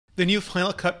The new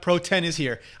Final Cut Pro 10 is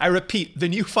here. I repeat, the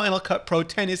new Final Cut Pro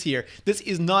 10 is here. This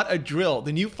is not a drill.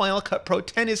 The new Final Cut Pro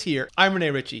 10 is here. I'm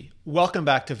Rene Ritchie. Welcome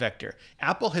back to Vector.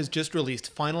 Apple has just released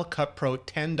Final Cut Pro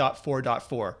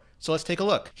 10.4.4. So let's take a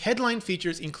look. Headline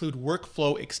features include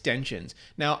workflow extensions.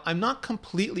 Now, I'm not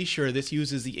completely sure this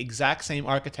uses the exact same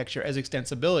architecture as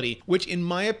extensibility, which in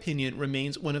my opinion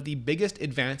remains one of the biggest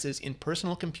advances in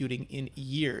personal computing in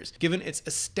years, given its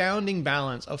astounding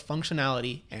balance of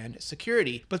functionality and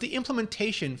security. But the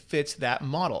implementation fits that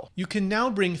model. You can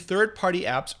now bring third-party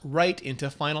apps right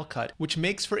into Final Cut, which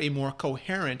makes for a more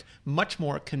coherent, much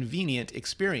more convenient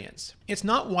experience. It's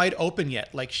not wide open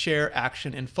yet like Share,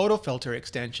 Action, and Photo Filter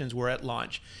extensions were at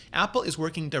launch. Apple is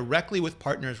working directly with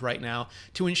partners right now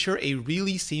to ensure a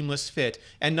really seamless fit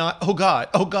and not, oh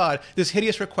God, this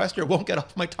hideous requester won't get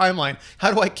off my timeline.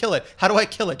 How do I kill it? How do I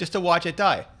kill it just to watch it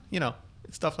die? You know,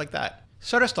 stuff like that.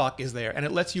 Shutterstock is there, and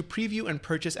it lets you preview and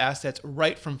purchase assets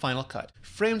right from Final Cut.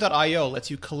 Frame.io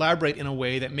lets you collaborate in a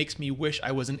way that makes me wish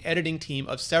I was an editing team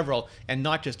of several and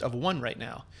not just of one right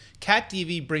now.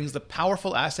 CatDV brings the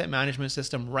powerful asset management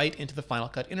system right into the Final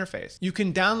Cut interface. You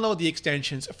can download the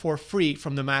extensions for free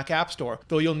from the Mac App Store,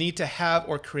 though you'll need to have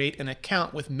or create an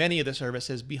account with many of the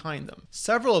services behind them.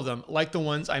 Several of them, like the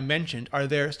ones I mentioned, are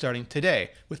there starting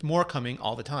today, with more coming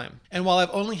all the time. And while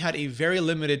I've only had a very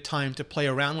limited time to play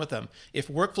around with them, if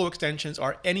workflow extensions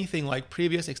are anything like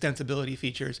previous extensibility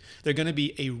features, they're going to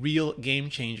be a real game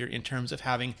changer in terms of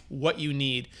having what you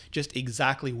need just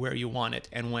exactly where you want it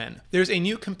and when. There's a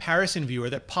new comparison viewer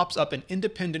that pops up an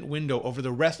independent window over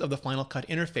the rest of the Final Cut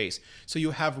interface, so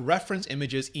you have reference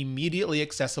images immediately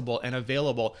accessible and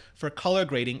available for color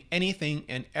grading anything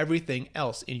and everything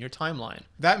else in your timeline.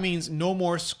 That means no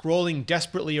more scrolling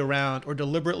desperately around or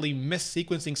deliberately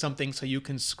mis-sequencing something so you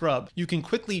can scrub. You can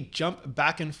quickly jump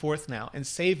back and forth now and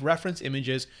save reference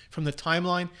images from the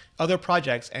timeline, other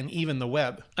projects, and even the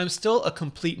web. I'm still a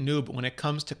complete noob when it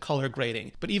comes to color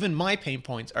grading, but even my pain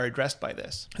points are addressed by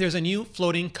this. There's a new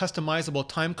floating customizable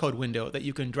timecode window that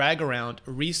you can drag around,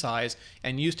 resize,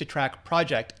 and use to track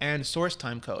project and source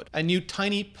timecode. A new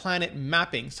tiny planet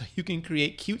mapping so you can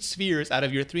create cute spheres out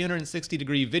of your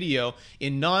 360-degree video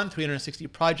in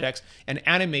non-360 projects and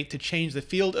animate to change the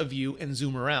field of view and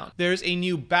zoom around. There's a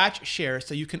new batch share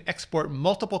so you can export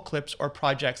multiple clips or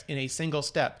projects in a single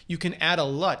step. You can add a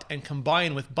LUT and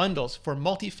combine with bundles for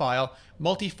multi-file,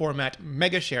 multi-format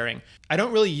mega sharing. I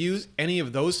don't really use any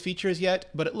of those features yet,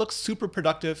 but it looks super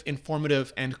productive,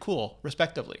 informative, and cool,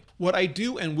 respectively. What I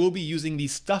do and will be using the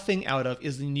stuffing out of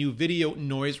is the new video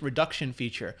noise reduction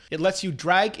feature. It lets you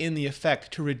drag in the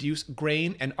effect to reduce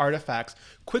grain and artifacts,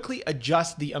 quickly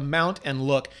adjust the amount and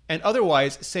look, and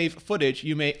otherwise save footage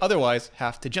you may otherwise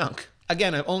have to junk.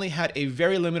 Again, I've only had a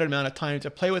very limited amount of time to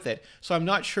play with it, so I'm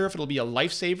not sure if it'll be a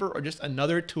lifesaver or just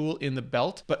another tool in the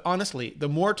belt, but honestly, the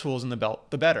more tools in the belt,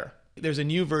 the better. There's a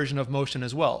new version of Motion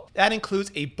as well. That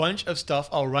includes a bunch of stuff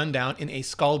I'll run down in a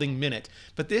scalding minute,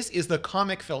 but this is the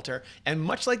comic filter, and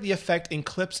much like the effect in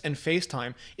Clips and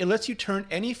FaceTime, it lets you turn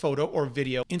any photo or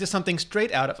video into something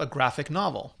straight out of a graphic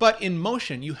novel. But in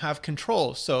Motion, you have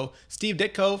controls, so Steve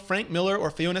Ditko, Frank Miller, or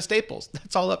Fiona Staples,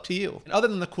 that's all up to you. And other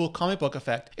than the cool comic book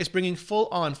effect, it's bringing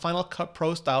full-on Final Cut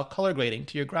Pro style color grading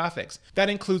to your graphics. That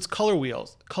includes color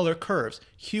wheels, color curves,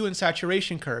 hue and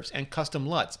saturation curves, and custom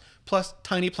LUTs, plus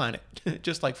Tiny Planet,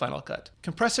 just like Final Cut.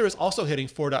 Compressor is also hitting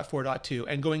 4.4.2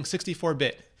 and going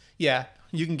 64-bit. Yeah,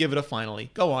 you can give it a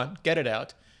finally. Go on, get it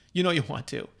out. You know you want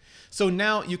to. So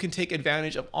now you can take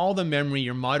advantage of all the memory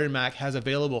your modern Mac has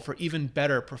available for even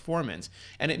better performance.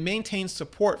 And it maintains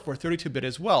support for 32-bit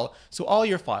as well, so all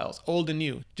your files, old and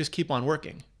new, just keep on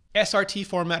working. SRT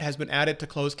format has been added to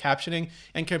closed captioning,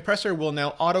 and Compressor will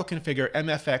now auto-configure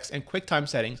MFX and QuickTime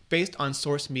settings based on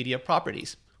source media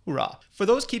properties. Hoorah. For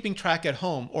those keeping track at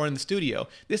home or in the studio,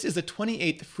 this is the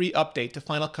 28th free update to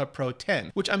Final Cut Pro 10,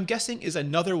 which I'm guessing is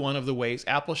another one of the ways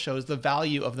Apple shows the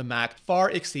value of the Mac far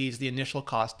exceeds the initial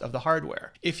cost of the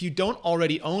hardware. If you don't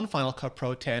already own Final Cut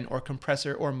Pro 10 or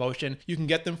Compressor or Motion, you can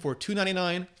get them for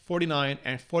 $299, $49,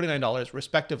 and $49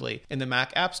 respectively in the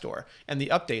Mac App Store, and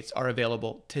the updates are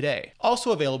available today.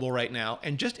 Also available right now,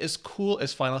 and just as cool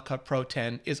as Final Cut Pro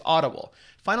 10, is Audible.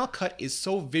 Final Cut is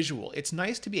so visual, it's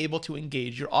nice to be able to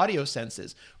engage your audio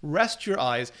senses, rest your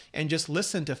eyes, and just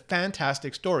listen to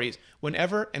fantastic stories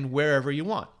whenever and wherever you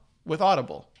want with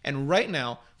Audible. And right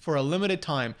now, for a limited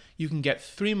time, you can get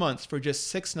 3 months for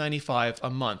just $6.95 a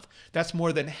month. That's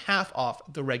more than half off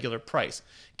the regular price.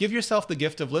 Give yourself the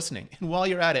gift of listening, and while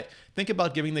you're at it, think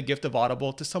about giving the gift of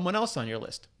Audible to someone else on your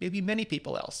list, maybe many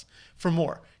people else. For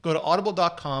more, go to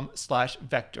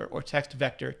audible.com/vector or text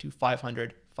vector to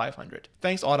 500 500.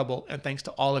 Thanks Audible, and thanks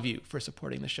to all of you for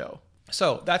supporting the show.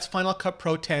 So that's Final Cut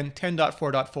Pro 10,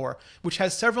 10.4.4, which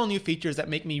has several new features that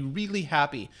make me really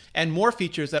happy, and more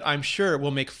features that I'm sure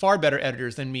will make far better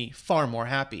editors than me far more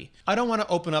happy. I don't want to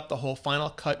open up the whole Final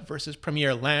Cut versus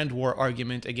Premiere land war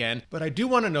argument again, but I do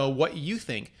want to know what you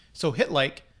think. So hit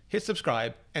like, hit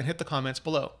subscribe, and hit the comments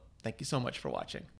below. Thank you so much for watching.